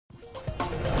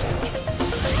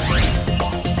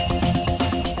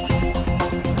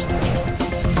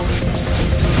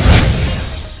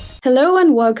Hello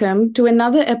and welcome to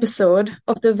another episode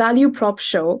of the Value Prop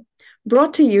Show,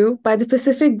 brought to you by the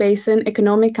Pacific Basin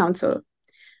Economic Council.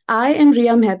 I am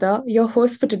Rhea Mehta, your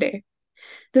host for today.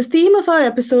 The theme of our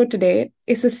episode today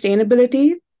is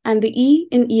sustainability and the E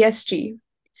in ESG.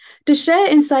 To share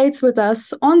insights with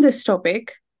us on this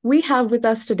topic, we have with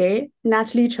us today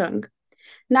Natalie Chung.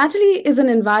 Natalie is an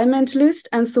environmentalist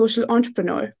and social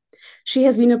entrepreneur. She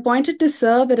has been appointed to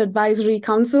serve at advisory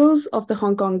councils of the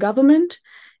Hong Kong government,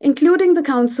 including the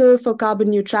Council for Carbon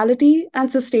Neutrality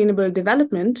and Sustainable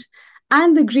Development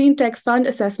and the Green Tech Fund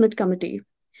Assessment Committee.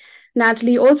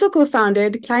 Natalie also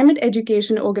co-founded climate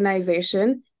education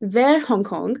organization Where Hong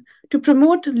Kong to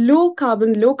promote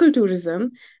low-carbon local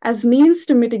tourism as means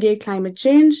to mitigate climate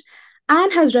change,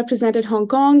 and has represented Hong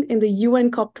Kong in the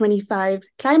UN COP25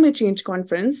 Climate Change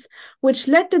Conference, which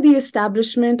led to the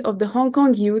establishment of the Hong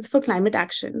Kong Youth for Climate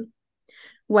Action.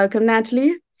 Welcome,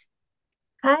 Natalie.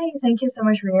 Hi, thank you so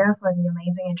much, Rhea, for the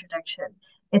amazing introduction.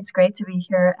 It's great to be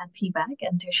here at PBEC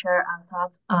and to share our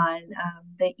thoughts on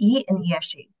the E in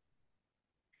ESG.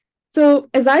 So,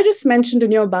 as I just mentioned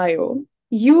in your bio,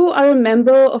 you are a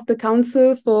member of the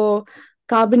Council for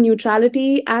Carbon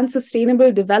Neutrality and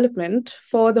Sustainable Development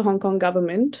for the Hong Kong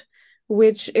government,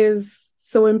 which is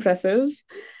so impressive.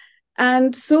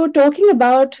 And so, talking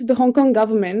about the Hong Kong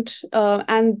government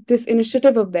and this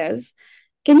initiative of theirs,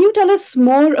 can you tell us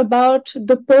more about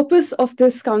the purpose of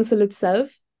this council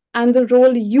itself and the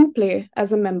role you play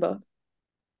as a member?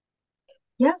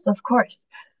 Yes, of course.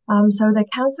 So the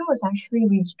council was actually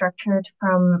restructured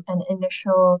from an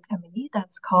initial committee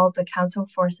that's called the Council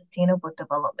for Sustainable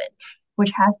Development,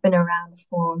 which has been around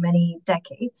for many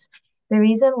decades. The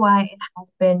reason why it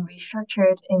has been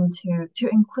restructured to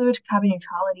include carbon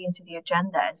neutrality into the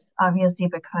agenda is obviously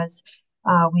because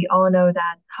we all know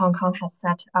that Hong Kong has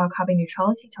set our carbon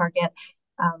neutrality target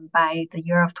by the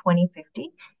year of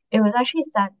 2050. It was actually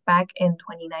set back in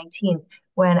 2019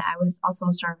 when I was also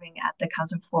serving at the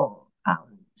Council for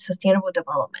Sustainable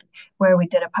Development, where we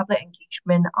did a public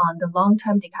engagement on the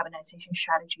long-term decarbonization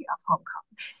strategy of Hong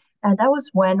Kong. And that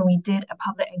was when we did a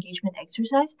public engagement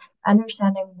exercise,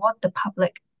 understanding what the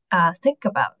public think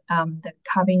about the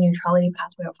carbon neutrality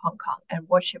pathway of Hong Kong and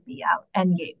what should be our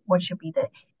end game, what should be the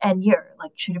end year,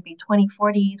 like should it be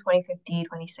 2040, 2050,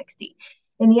 2060?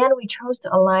 In the end, we chose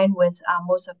to align with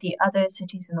most of the other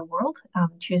cities in the world,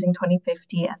 choosing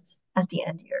 2050 as the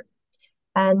end year.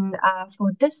 And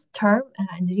for this term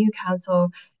in the new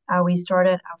council, we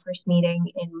started our first meeting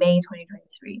in May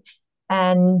 2023.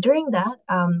 And during that,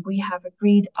 we have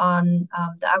agreed on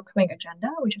the upcoming agenda,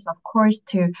 which is, of course,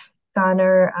 to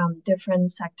garner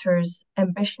different sectors'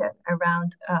 ambition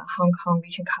around Hong Kong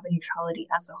reaching carbon neutrality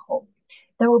as a whole.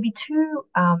 There will be two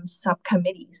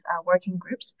subcommittees, working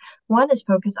groups. One is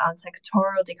focused on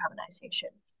sectoral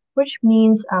decarbonization, which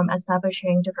means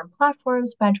establishing different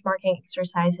platforms, benchmarking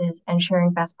exercises, and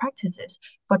sharing best practices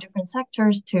for different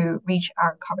sectors to reach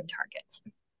our carbon targets.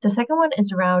 The second one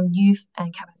is around youth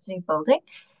and capacity building,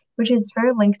 which is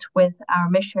very linked with our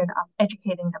mission of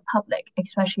educating the public,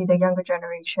 especially the younger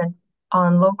generation,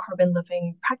 on low carbon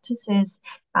living practices,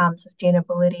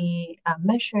 sustainability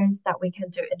measures that we can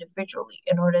do individually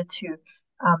in order to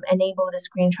enable this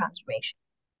green transformation.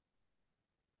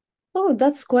 Oh,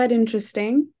 that's quite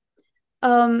interesting.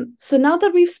 So now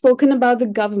that we've spoken about the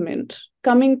government,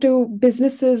 coming to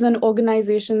businesses and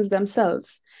organizations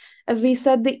themselves, as we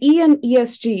said, the E and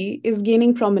ESG is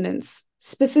gaining prominence,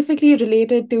 specifically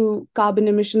related to carbon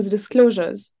emissions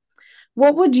disclosures.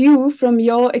 What would you, from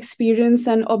your experience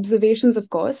and observations, of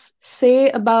course, say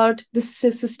about the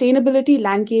sustainability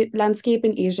landscape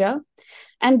in Asia?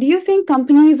 And do you think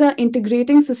companies are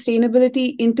integrating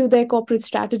sustainability into their corporate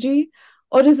strategy,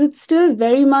 or is it still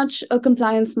very much a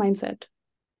compliance mindset?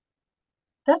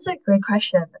 That's a great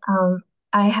question.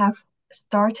 I have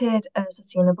started a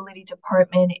sustainability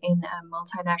department in a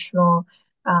multinational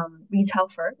retail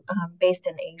firm based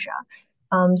in Asia.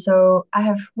 So I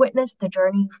have witnessed the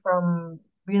journey from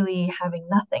really having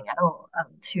nothing at all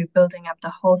to building up the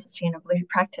whole sustainability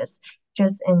practice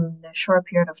just in the short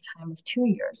period of time of 2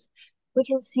 years. We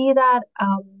can see that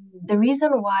the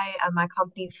reason why my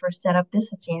company first set up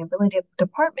this sustainability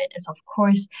department is, of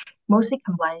course, mostly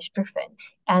compliance driven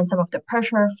and some of the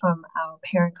pressure from our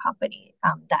parent company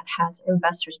that has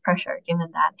investors' pressure,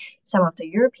 given that some of the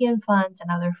European funds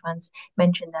and other funds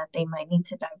mentioned that they might need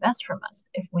to divest from us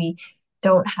if we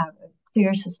don't have a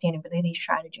clear sustainability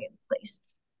strategy in place.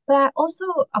 But I also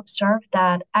observed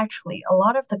that actually a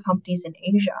lot of the companies in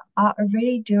Asia are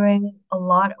already doing a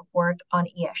lot of work on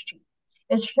ESG.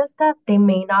 It's just that they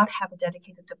may not have a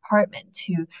dedicated department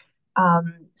to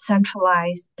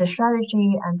centralize the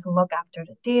strategy and to look after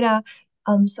the data.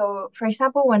 So, for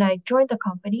example, when I joined the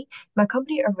company, my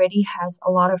company already has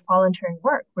a lot of volunteering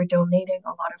work. We're donating a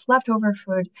lot of leftover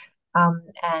food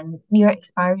and near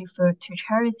expiry food to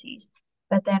charities.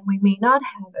 But then we may not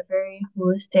have a very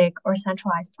holistic or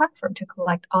centralized platform to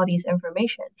collect all these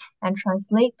information and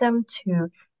translate them to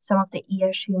some of the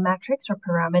ESG metrics or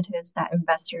parameters that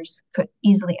investors could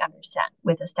easily understand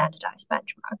with a standardized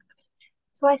benchmark.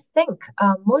 So I think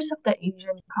most of the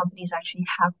Asian companies actually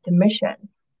have the mission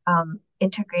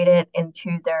integrated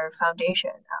into their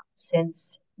foundation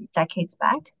since decades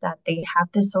back, that they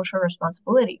have this social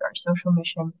responsibility or social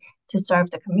mission to serve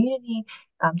the community,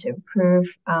 to improve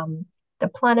the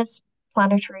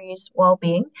planetary's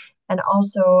well-being, and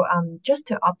also just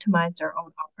to optimize their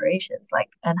own operations, like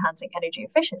enhancing energy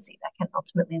efficiency that can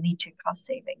ultimately lead to cost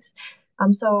savings.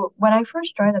 So when I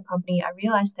first joined the company, I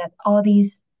realized that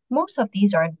most of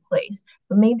these are in place,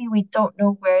 but maybe we don't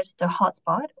know where's the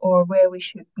hotspot or where we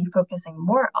should be focusing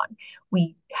more on.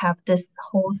 We have this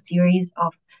whole series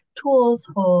of tools,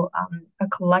 a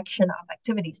collection of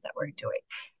activities that we're doing.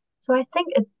 So I think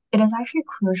it is actually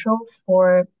crucial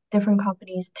for different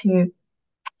companies to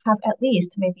have at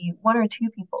least maybe one or two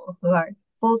people who are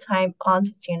full-time on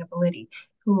sustainability,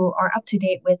 who are up to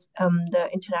date with the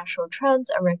international trends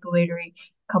and regulatory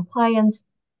compliance,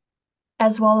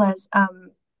 as well as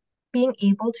being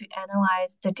able to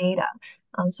analyze the data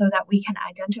so that we can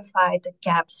identify the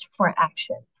gaps for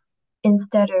action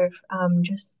instead of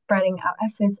just spreading our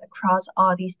efforts across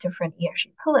all these different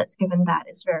ESG pillars, given that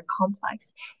it's very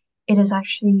complex. It is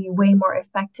actually way more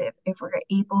effective if we're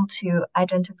able to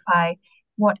identify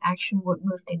what action would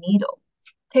move the needle.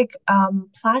 Take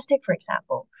plastic, for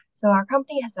example. So our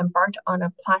company has embarked on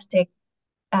a plastic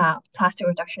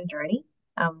reduction journey.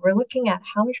 We're looking at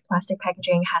how much plastic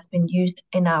packaging has been used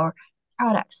in our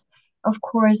products. Of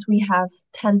course, we have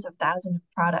tens of thousands of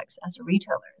products as a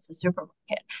retailer, as a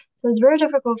supermarket. So it's very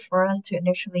difficult for us to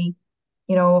initially,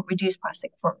 reduce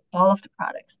plastic for all of the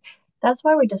products. That's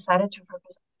why we decided to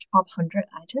focus on the top 100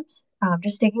 items,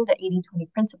 just taking the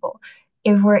 80-20 principle.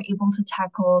 If we're able to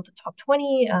tackle the top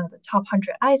 20, the top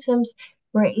 100 items,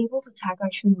 we're able to tackle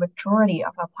actually the majority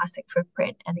of our plastic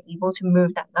footprint and able to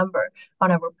move that number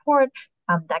on a report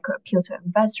that could appeal to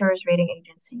investors, rating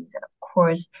agencies, and of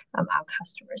course, our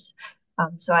customers.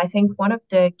 So I think one of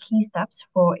the key steps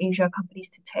for Asia companies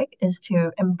to take is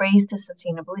to embrace the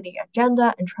sustainability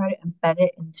agenda and try to embed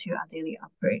it into our daily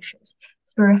operations.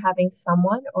 So we're having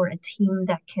someone or a team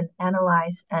that can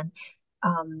analyze and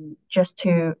just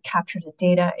to capture the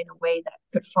data in a way that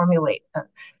could formulate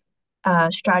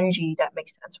a strategy that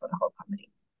makes sense for the whole company.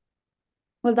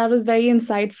 Well, that was very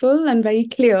insightful and very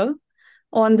clear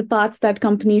on the paths that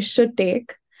companies should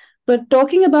take. But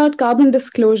talking about carbon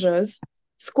disclosures,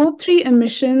 Scope 3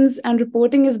 emissions and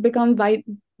reporting is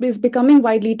becoming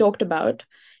widely talked about.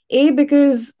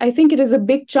 Because I think it is a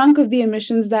big chunk of the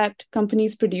emissions that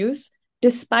companies produce,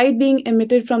 despite being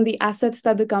emitted from the assets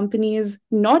that the company is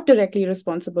not directly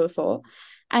responsible for.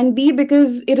 And B,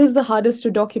 because it is the hardest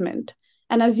to document.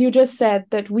 And as you just said,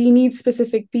 that we need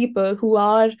specific people who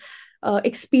are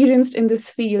experienced in this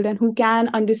field and who can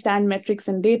understand metrics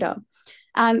and data.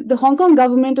 And the Hong Kong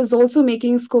government is also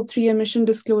making Scope 3 emission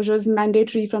disclosures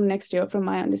mandatory from next year, from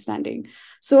my understanding.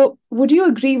 So would you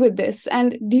agree with this?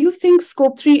 And do you think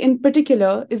Scope 3 in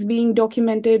particular is being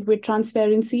documented with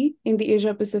transparency in the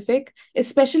Asia Pacific,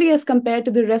 especially as compared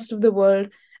to the rest of the world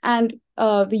and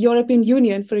the European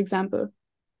Union, for example?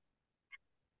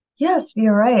 Yes,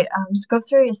 you're right. Scope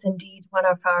 3 is indeed one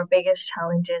of our biggest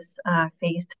challenges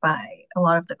faced by a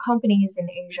lot of the companies in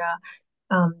Asia,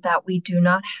 that we do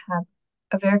not have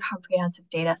a very comprehensive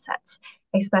data sets,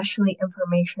 especially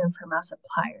information from our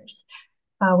suppliers.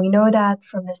 We know that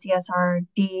from the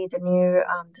CSRD, the new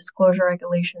disclosure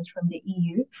regulations from the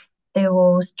EU, they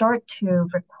will start to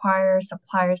require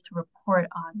suppliers to report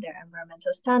on their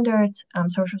environmental standards,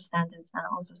 social standards, and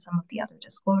also some of the other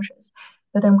disclosures.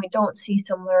 But then we don't see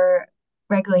similar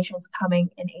regulations coming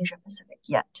in Asia Pacific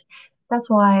yet. That's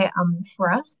why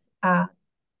for us,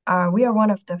 we are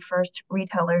one of the first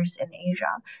retailers in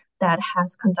Asia that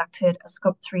has conducted a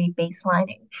Scope 3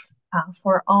 baselining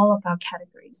for all of our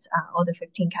categories, all the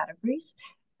 15 categories.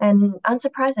 And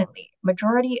unsurprisingly,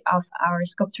 majority of our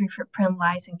Scope 3 footprint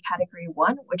lies in Category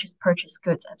 1, which is purchased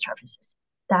goods and services.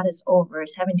 That is over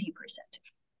 70%.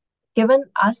 Given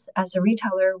us as a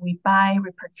retailer, we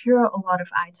procure a lot of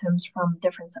items from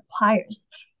different suppliers.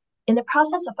 In the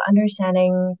process of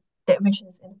understanding the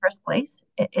emissions in the first place,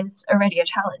 it is already a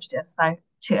challenge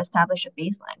to establish a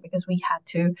baseline because we had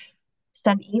to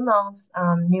sent emails,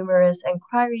 numerous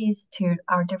inquiries to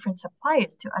our different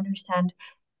suppliers to understand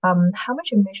how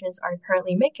much emissions are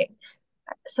currently making.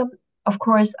 Some, of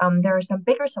course, there are some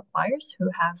bigger suppliers who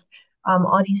have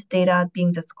all these data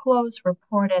being disclosed,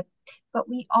 reported, but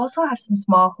we also have some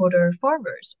smallholder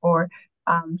farmers or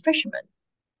fishermen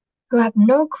who have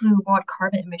no clue what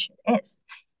carbon emission is.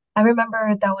 I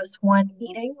remember there was one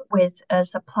meeting with a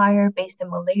supplier based in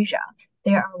Malaysia.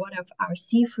 They are one of our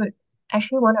seafood,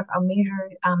 actually one of our major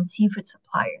seafood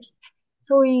suppliers.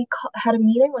 So we had a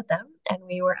meeting with them and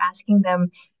we were asking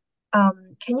them,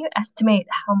 can you estimate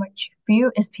how much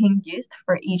fuel is being used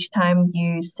for each time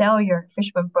you sail your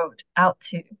fisherman boat out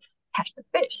to catch the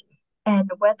fish?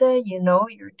 And whether you know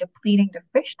you're depleting the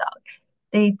fish stock.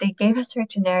 They gave us a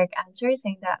generic answer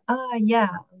saying that, yeah,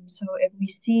 so if we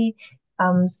see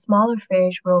smaller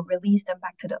fish, we'll release them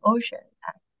back to the ocean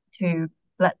to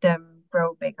let them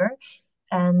grow bigger.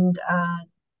 And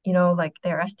like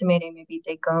they're estimating maybe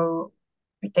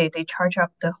they charge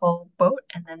up the whole boat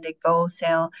and then they go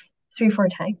sail 3, 4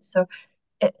 times. So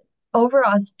it,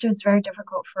 overall, it's just very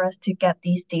difficult for us to get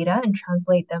these data and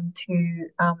translate them to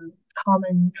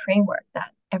common framework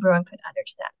that everyone could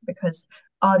understand because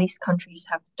all these countries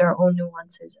have their own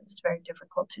nuances and it's very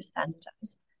difficult to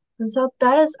standardize. And so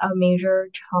that is a major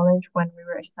challenge when we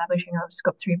were establishing our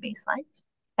Scope 3 baseline.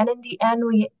 And in the end,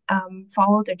 we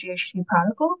followed the GHG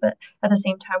protocol, but at the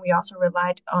same time, we also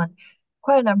relied on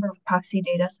quite a number of proxy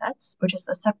data sets, which is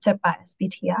accepted by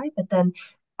SBTI. But then,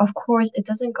 of course, it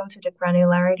doesn't go to the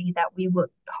granularity that we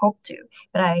would hope to.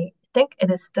 But I think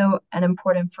it is still an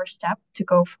important first step to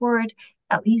go forward.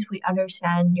 At least we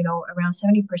understand, around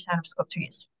 70% of Scope 3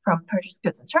 is from purchased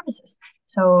goods and services.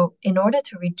 So in order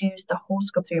to reduce the whole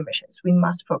Scope 3 emissions, we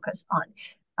must focus on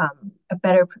a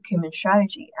better procurement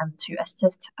strategy and to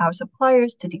assist our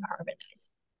suppliers to decarbonize.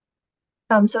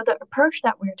 So the approach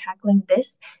that we're tackling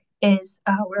this is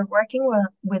we're working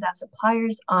with our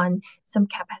suppliers on some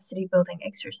capacity building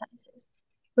exercises.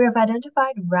 We have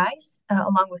identified rice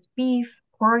along with beef,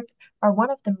 pork are one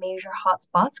of the major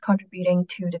hotspots contributing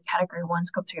to the Category 1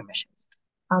 Scope 3 emissions.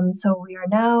 So we are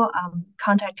now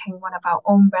contacting one of our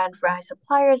own brand rice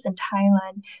suppliers in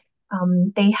Thailand.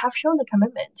 They have shown a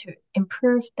commitment to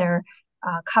improve their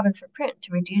carbon footprint,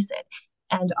 to reduce it,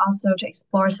 and also to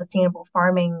explore sustainable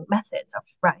farming methods of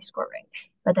rice growing.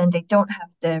 But then they don't have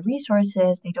the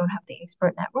resources, they don't have the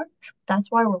expert network.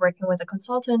 That's why we're working with a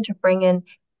consultant to bring in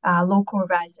local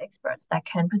rice experts that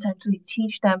can potentially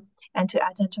teach them and to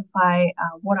identify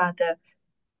what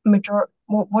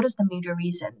is the major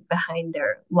reason behind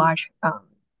their large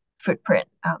footprint.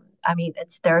 I mean,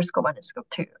 it's their Scope 1 and Scope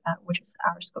 2, which is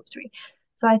our Scope 3.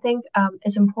 So I think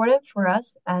it's important for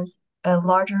us as a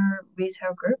larger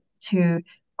retail group to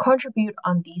contribute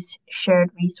on these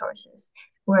shared resources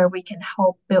where we can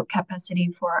help build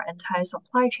capacity for our entire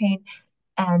supply chain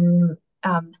and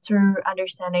through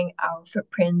understanding our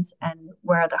footprints and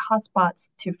where are the hotspots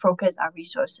to focus our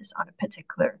resources on a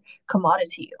particular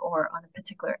commodity or on a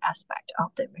particular aspect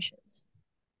of the emissions.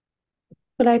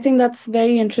 But I think that's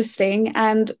very interesting.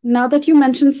 And now that you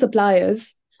mentioned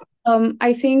suppliers,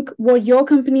 I think what your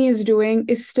company is doing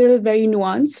is still very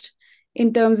nuanced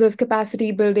in terms of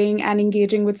capacity building and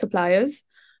engaging with suppliers.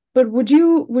 But would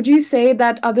you say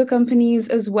that other companies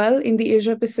as well in the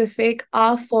Asia Pacific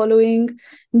are following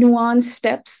nuanced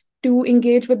steps to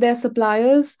engage with their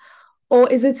suppliers? Or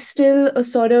is it still a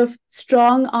sort of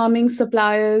strong arming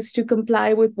suppliers to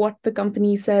comply with what the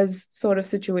company says sort of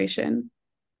situation?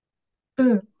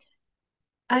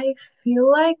 I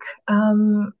feel like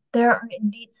there are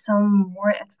indeed some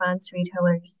more advanced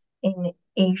retailers in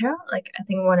Asia, like I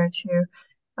think one or two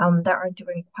that are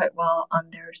doing quite well on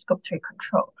their Scope 3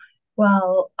 control.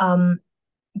 Well,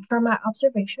 from my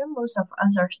observation, most of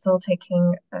us are still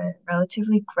taking a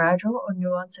relatively gradual or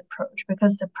nuanced approach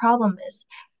because the problem is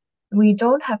we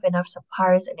don't have enough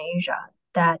suppliers in Asia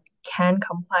that can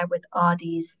comply with all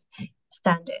these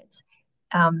standards.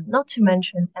 Not to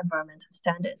mention environmental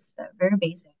standards that are very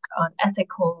basic on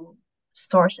ethical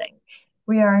sourcing.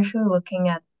 We are actually looking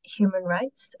at human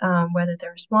rights, whether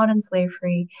there's modern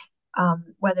slavery,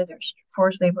 whether there's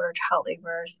forced labor, child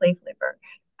labor, slave labor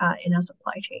in our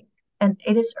supply chain. And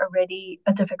it is already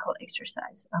a difficult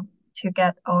exercise to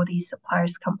get all these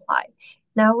suppliers comply.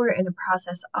 Now we're in the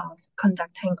process of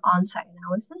conducting on-site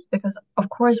analysis because, of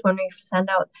course, when we send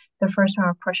out the first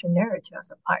round of questionnaire to our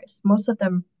suppliers, most of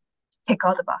them tick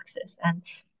all the boxes and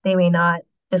they may not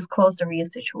disclose the real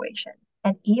situation.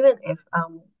 And even if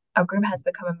our group has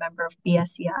become a member of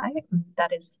BSCI,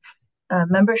 that is a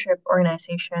membership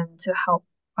organization to help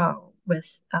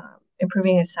with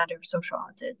improving the standard of social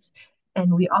audits,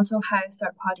 And we also hire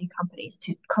third-party companies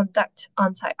to conduct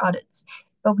on-site audits.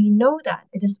 But we know that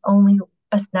it is only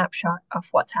a snapshot of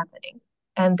what's happening,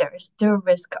 and there is still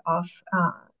risk of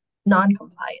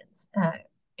non-compliance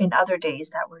in other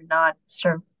days that we're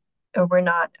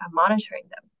not monitoring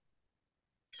them.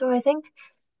 So I think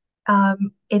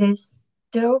it is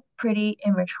still pretty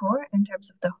immature in terms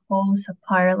of the whole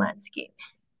supplier landscape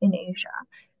in Asia.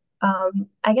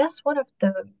 I guess one of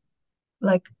the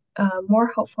like more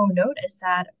hopeful note is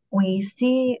that we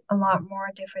see a lot more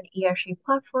different ESG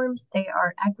platforms. They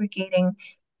are aggregating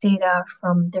data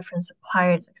from different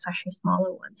suppliers, especially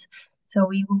smaller ones. So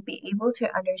we will be able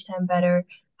to understand better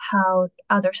how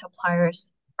other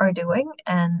suppliers are doing,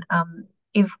 and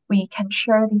if we can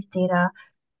share these data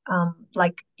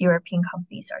like European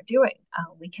companies are doing.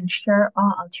 We can share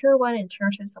all our tier one and tier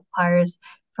two suppliers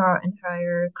for our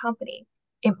entire company.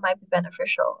 It might be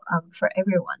beneficial for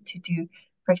everyone to do,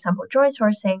 for example, joint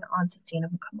sourcing on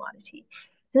sustainable commodity.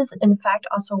 This is in fact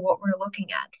also what we're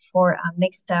looking at for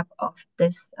next step of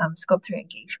this Scope 3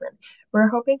 engagement. We're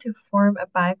hoping to form a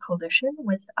buy coalition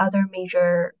with other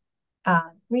major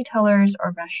retailers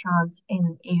or restaurants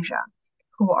in Asia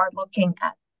who are looking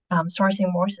at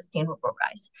sourcing more sustainable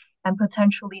rice and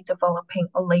potentially developing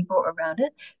a label around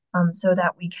it so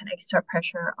that we can exert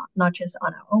pressure not just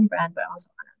on our own brand but also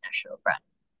on our national brand.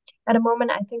 At the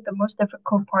moment, I think the most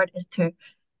difficult part is to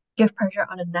give pressure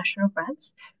on the national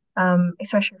brands,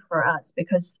 especially for us,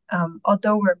 because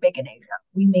although we're big in Asia,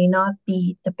 we may not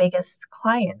be the biggest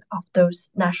client of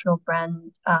those national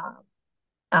brand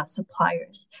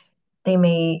suppliers. They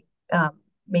may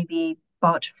maybe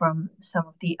bought from some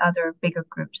of the other bigger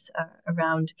groups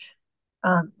around,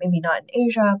 maybe not in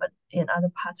Asia, but in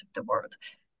other parts of the world.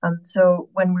 So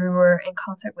when we were in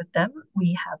contact with them,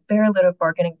 we have very little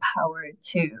bargaining power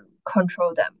to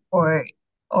control them or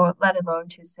let alone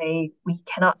to say we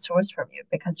cannot source from you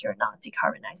because you're not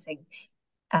decarbonizing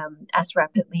as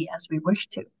rapidly as we wish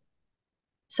to.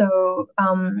 So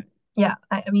yeah,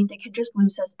 I mean they can just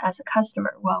lose us as a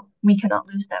customer. Well, we cannot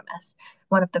lose them as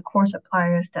one of the core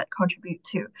suppliers that contribute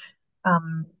to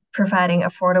providing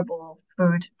affordable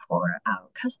food for our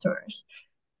customers.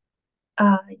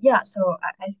 Yeah, so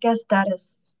I guess that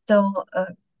is still a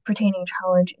pertaining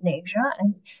challenge in Asia,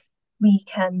 and we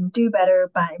can do better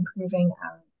by improving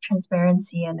our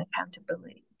transparency and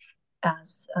accountability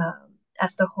as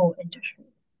the whole industry.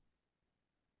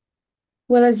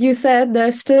 Well, as you said, there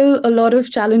are still a lot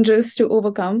of challenges to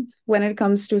overcome when it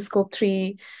comes to Scope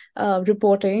 3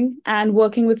 reporting and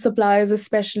working with suppliers,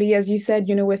 especially, as you said,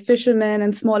 with fishermen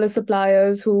and smaller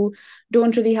suppliers who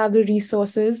don't really have the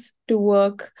resources to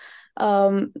work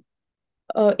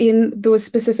in those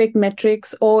specific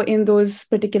metrics or in those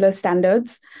particular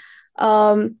standards.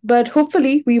 But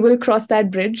hopefully, we will cross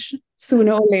that bridge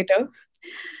sooner or later.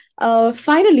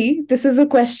 Finally, this is a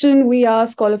question we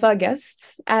ask all of our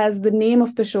guests, as the name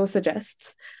of the show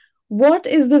suggests. What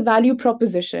is the value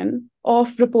proposition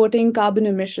of reporting carbon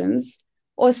emissions,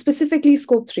 or specifically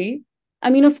Scope 3? I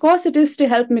mean, of course, it is to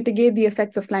help mitigate the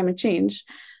effects of climate change,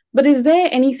 but is there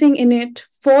anything in it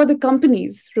for the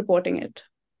companies reporting it?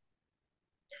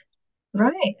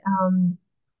 Right.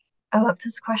 I love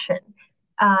this question.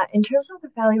 In terms of the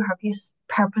value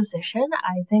proposition,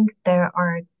 I think there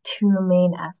are two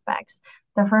main aspects.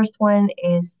 The first one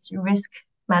is risk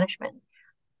management.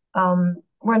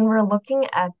 When we're looking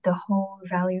at the whole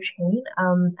value chain,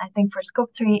 I think for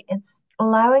Scope 3, it's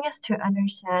allowing us to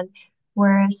understand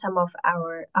where some of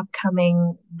our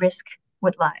upcoming risk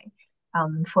would lie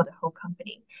for the whole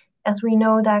company. As we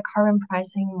know that carbon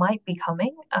pricing might be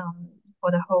coming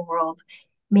for the whole world,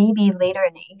 maybe later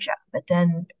in Asia, but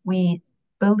then we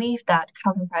believe that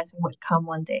carbon pricing would come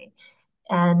one day.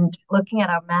 And looking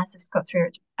at our massive Scope 3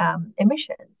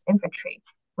 emissions inventory,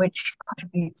 which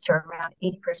contributes to around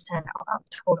 80% of our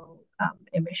total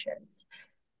emissions,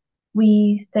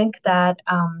 we think that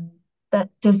that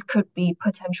this could be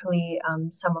potentially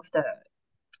some of the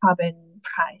carbon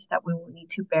price that we will need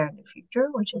to bear in the future,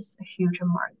 which is a huge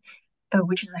amount,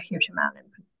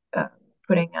 in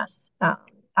putting us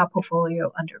our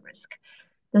portfolio under risk.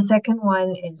 The second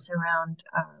one is around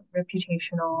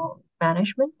reputational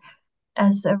management.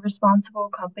 As a responsible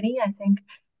company, I think,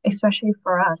 especially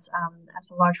for us as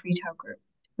a large retail group,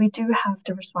 we do have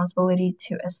the responsibility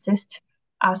to assist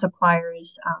our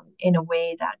suppliers in a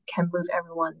way that can move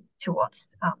everyone towards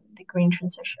the green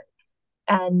transition.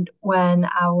 And when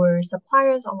our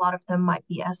suppliers, a lot of them might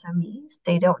be SMEs,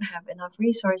 they don't have enough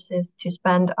resources to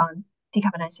spend on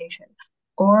decarbonization.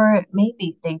 Or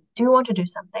maybe they do want to do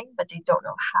something, but they don't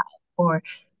know how, or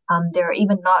they're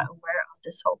even not aware of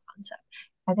this whole concept.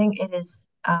 I think it is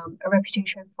a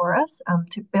reputation for us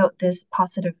to build this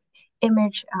positive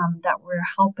image that we're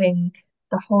helping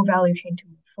the whole value chain to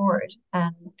move forward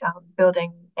and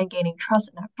building and gaining trust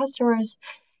in our customers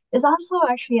is also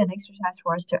actually an exercise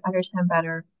for us to understand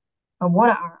better what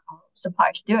are our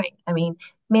suppliers doing. I mean,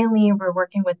 mainly we're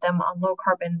working with them on low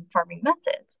carbon farming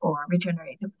methods or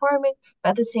regenerative farming, but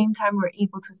at the same time, we're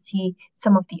able to see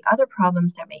some of the other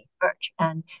problems that may emerge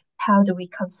and how do we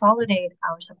consolidate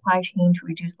our supply chain to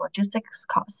reduce logistics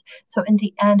costs. So in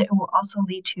the end, it will also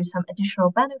lead to some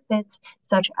additional benefits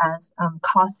such as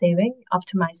cost saving,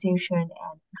 optimization,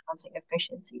 and enhancing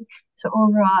efficiency. So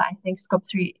overall, I think Scope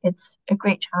 3, it's a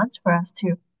great chance for us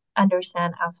to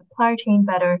understand our supply chain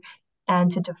better and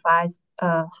to devise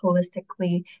a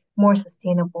holistically more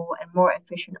sustainable and more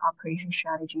efficient operation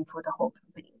strategy for the whole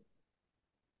company.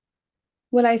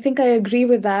 Well, I think I agree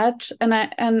with that, and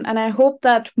I hope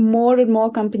that more and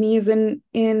more companies in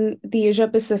the Asia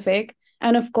Pacific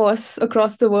and of course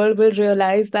across the world will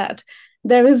realize that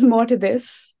there is more to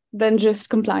this than just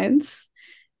compliance,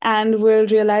 and will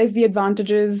realize the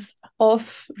advantages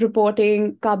of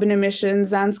reporting carbon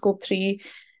emissions and Scope 3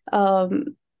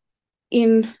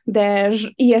 in their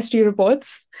ESG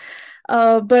reports.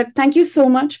 But thank you so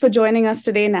much for joining us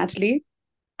today, Natalie.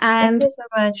 Thank you so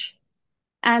much.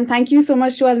 And thank you so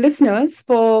much to our listeners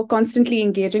for constantly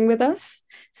engaging with us.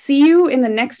 See you in the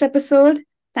next episode.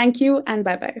 Thank you and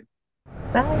bye-bye.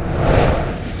 Bye.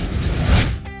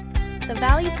 The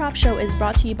Value Prop Show is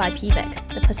brought to you by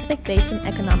PBEC, the Pacific Basin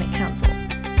Economic Council.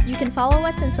 You can follow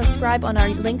us and subscribe on our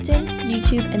LinkedIn,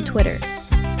 YouTube, and Twitter.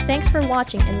 Thanks for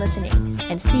watching and listening,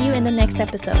 and see you in the next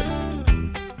episode.